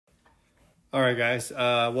All right, guys.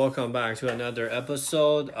 Welcome back to another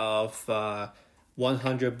episode of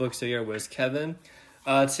 100 Books a Year with Kevin.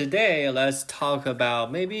 Today, let's talk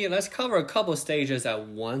about let's cover a couple stages at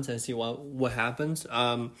once and see what happens.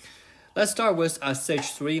 Let's start with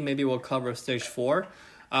stage three. Maybe we'll cover stage four.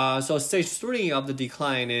 So stage three of the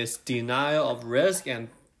decline is denial of risk and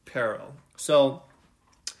peril. So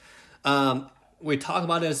we talked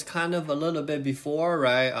about this kind of a little bit before,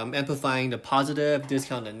 right? Amplifying the positive,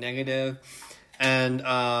 discount the negative, and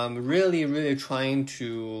really trying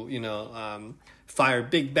to fire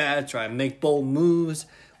big bets, right? Make bold moves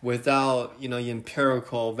without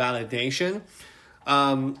empirical validation.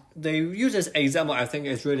 They use this example. I think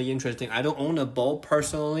it's really interesting. I don't own a boat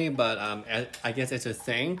personally, but I guess it's a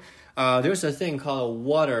thing. There's a thing called a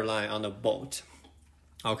water line on the boat.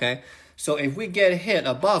 Okay, so if we get hit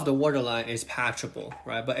above the waterline, it's patchable,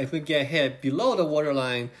 right? But if we get hit below the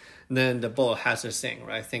waterline, then the boat has to sink,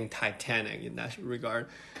 right? Think Titanic in that regard.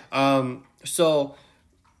 So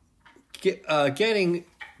being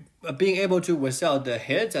able to withstand the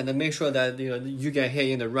hits and then make sure that you get hit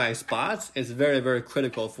in the right spots is very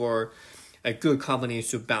critical for a good company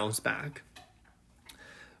to bounce back.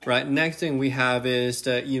 Right. Next thing we have is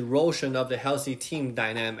the erosion of the healthy team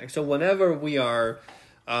dynamic. So whenever we are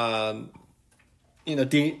we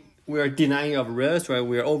are denying of risk, right?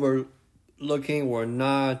 We are overlooking, we're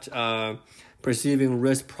not perceiving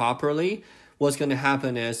risk properly. What's going to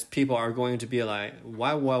happen is people are going to be like,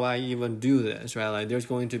 why will I even do this, right? Like there's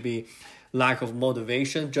going to be lack of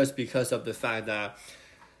motivation just because of the fact that,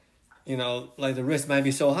 like the risk might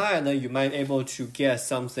be so high and then you might able to get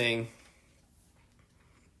something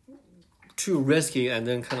too risky and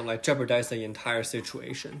then kind of like jeopardize the entire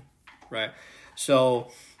situation, right? So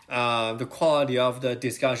the quality of the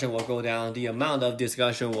discussion will go down, the amount of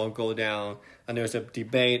discussion will go down, and there's a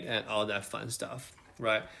debate and all that fun stuff,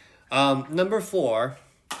 right? Number 4,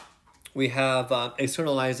 we have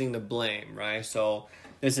externalizing the blame, right? So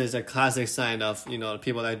this is a classic sign of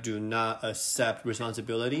people that do not accept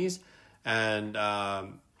responsibilities and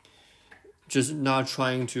just not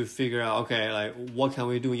trying to figure out, okay, like what can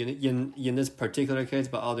we do in this particular case,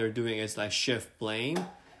 but all they're doing is like shift blame.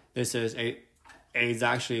 This is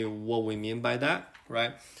actually what we mean by that,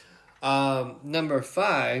 right? Number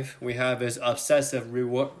 5 we have is obsessive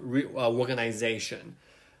organization.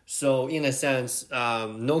 So in a sense,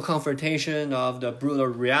 no confrontation of the brutal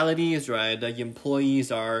realities, right? The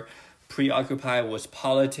employees are preoccupied with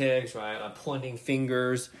politics, right? Pointing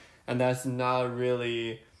fingers, and that's not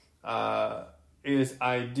really is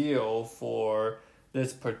ideal for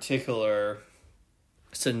this particular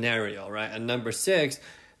scenario, right? And number 6,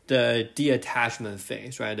 the detachment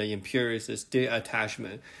phase, right? The empiricist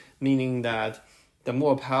detachment, meaning that the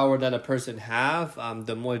more power that a person have,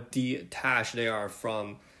 the more detached they are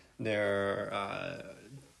from their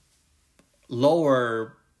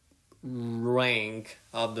lower rank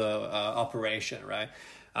of the operation, right?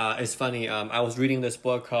 It's funny. I was reading this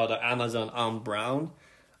book called Amazon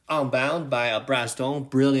Unbound by Brad Stone.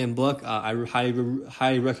 Brilliant book. I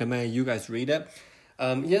highly recommend you guys read it.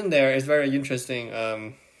 In there, it's very interesting.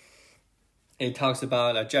 It talks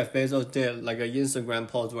about Jeff Bezos did like an Instagram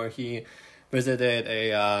post where he visited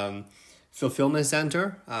a fulfillment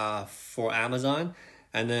center for Amazon,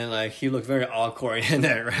 and then like he looked very awkward in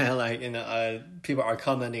there, right? Like people are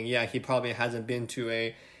commenting, yeah, he probably hasn't been to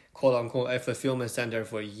a quote unquote a fulfillment center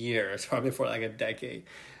for years, probably for like a decade,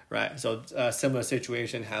 right? So a similar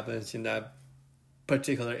situation happens in that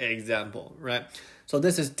particular example, right? So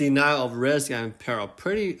this is denial of risk and peril,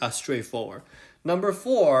 pretty straightforward. Number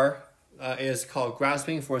 4 is called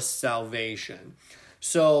grasping for salvation.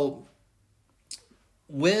 So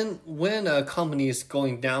when a company is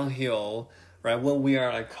going downhill, right, when we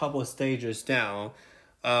are a couple stages down,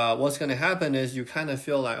 what's going to happen is you kind of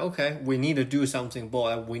feel like, okay, we need to do something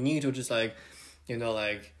bold. We need to just like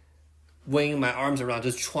wing my arms around,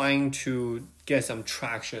 just trying to get some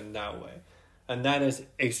traction that way. And that is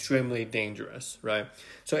extremely dangerous, right?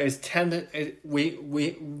 So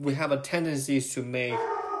we have a tendency to make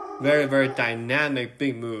very dynamic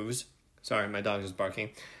big moves. Sorry, my dog is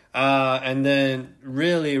barking. And then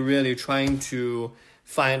really trying to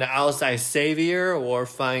find an outside savior or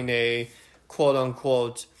find a quote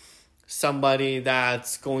unquote somebody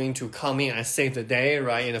that's going to come in and save the day,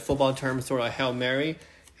 right? In a football term, sort of Hail Mary.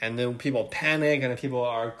 And then people panic and people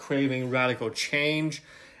are craving radical change.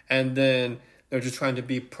 And then they're just trying to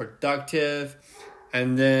be productive.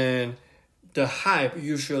 And then the hype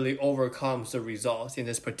usually overcomes the results in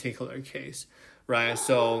this particular case, right?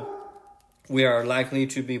 So we are likely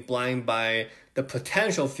to be blind by the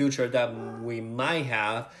potential future that we might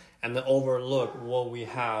have and then overlook what we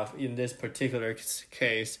have in this particular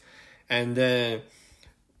case, and then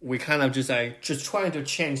we kind of just trying to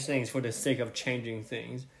change things for the sake of changing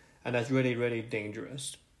things, and that's really, really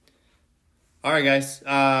dangerous. All right, guys,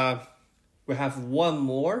 we have one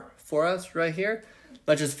more for us right here.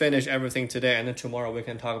 Let's just finish everything today, and then tomorrow we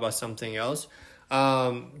can talk about something else.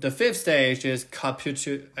 The fifth stage is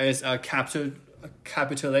capitulation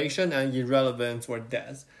and irrelevance or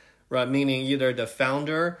death, right? Meaning either the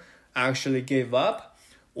founder actually gave up,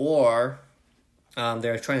 or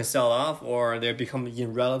they're trying to sell off, or they become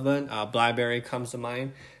irrelevant. BlackBerry comes to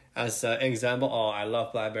mind as an example. Oh, I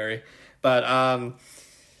love BlackBerry. But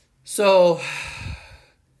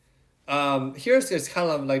here's kind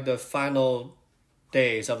of like the final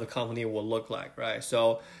days of the company will look like, right?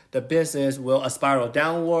 So the business will spiral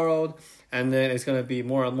downward, and then it's going to be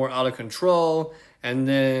more and more out of control, and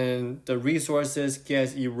then the resources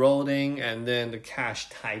gets eroding, and then the cash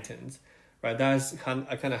tightens, right? That's kind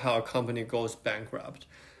of how a company goes bankrupt.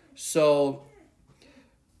 So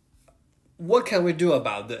what can we do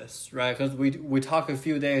about this, right? Because we talked a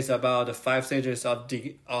few days about the 5 stages of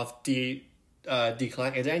decline.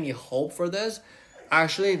 Is there any hope for this?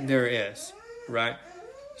 Actually, there is, right?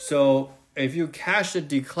 So if you catch the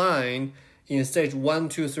decline in stage 1,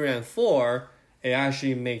 2, 3, and 4, it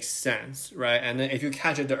actually makes sense, right? And then if you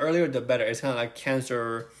catch it, the earlier the better. It's kind of like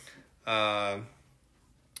cancer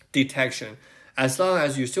detection. As long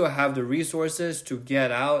as you still have the resources to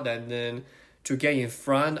get out and then to get in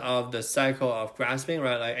front of the cycle of grasping,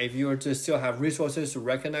 right? Like if you were to still have resources to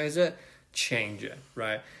recognize it, change it,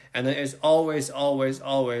 right? And then it's always, always,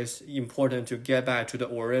 always important to get back to the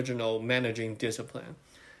original managing discipline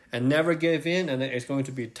and never give in. And then it's going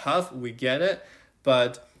to be tough. We get it,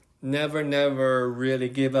 but never really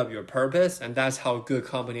give up your purpose. And that's how good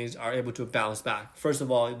companies are able to bounce back. First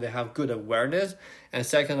of all, they have good awareness. And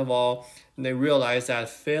second of all, they realize that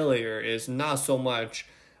failure is not so much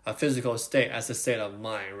a physical state as a state of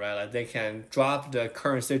mind, right? Like they can drop the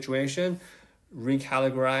current situation,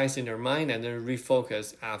 recalibrate in their mind, and then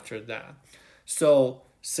refocus after that. So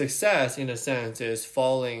success in a sense is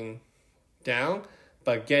falling down,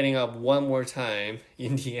 but getting up one more time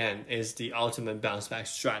in the end is the ultimate bounce back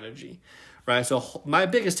strategy, right? So my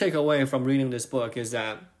biggest takeaway from reading this book is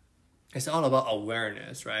that it's all about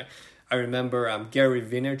awareness, right? I remember Gary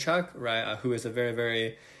Vaynerchuk, right, who is a very,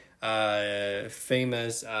 very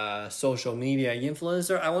famous social media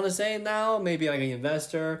influencer, I want to say now, maybe like an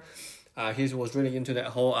investor. He was really into that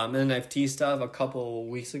whole NFT stuff a couple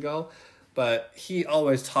weeks ago, but he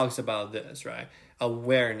always talks about this, right?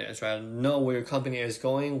 Awareness, right? Know where your company is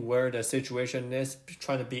going, where the situation is,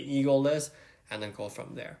 trying to be egoless, and then go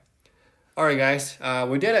from there. All right, guys,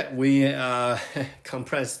 we did it. We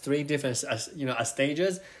compressed 3 different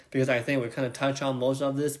stages because I think we kind of touched on most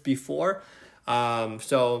of this before.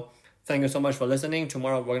 So thank you so much for listening.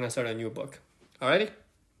 Tomorrow we're gonna start a new book. Alrighty.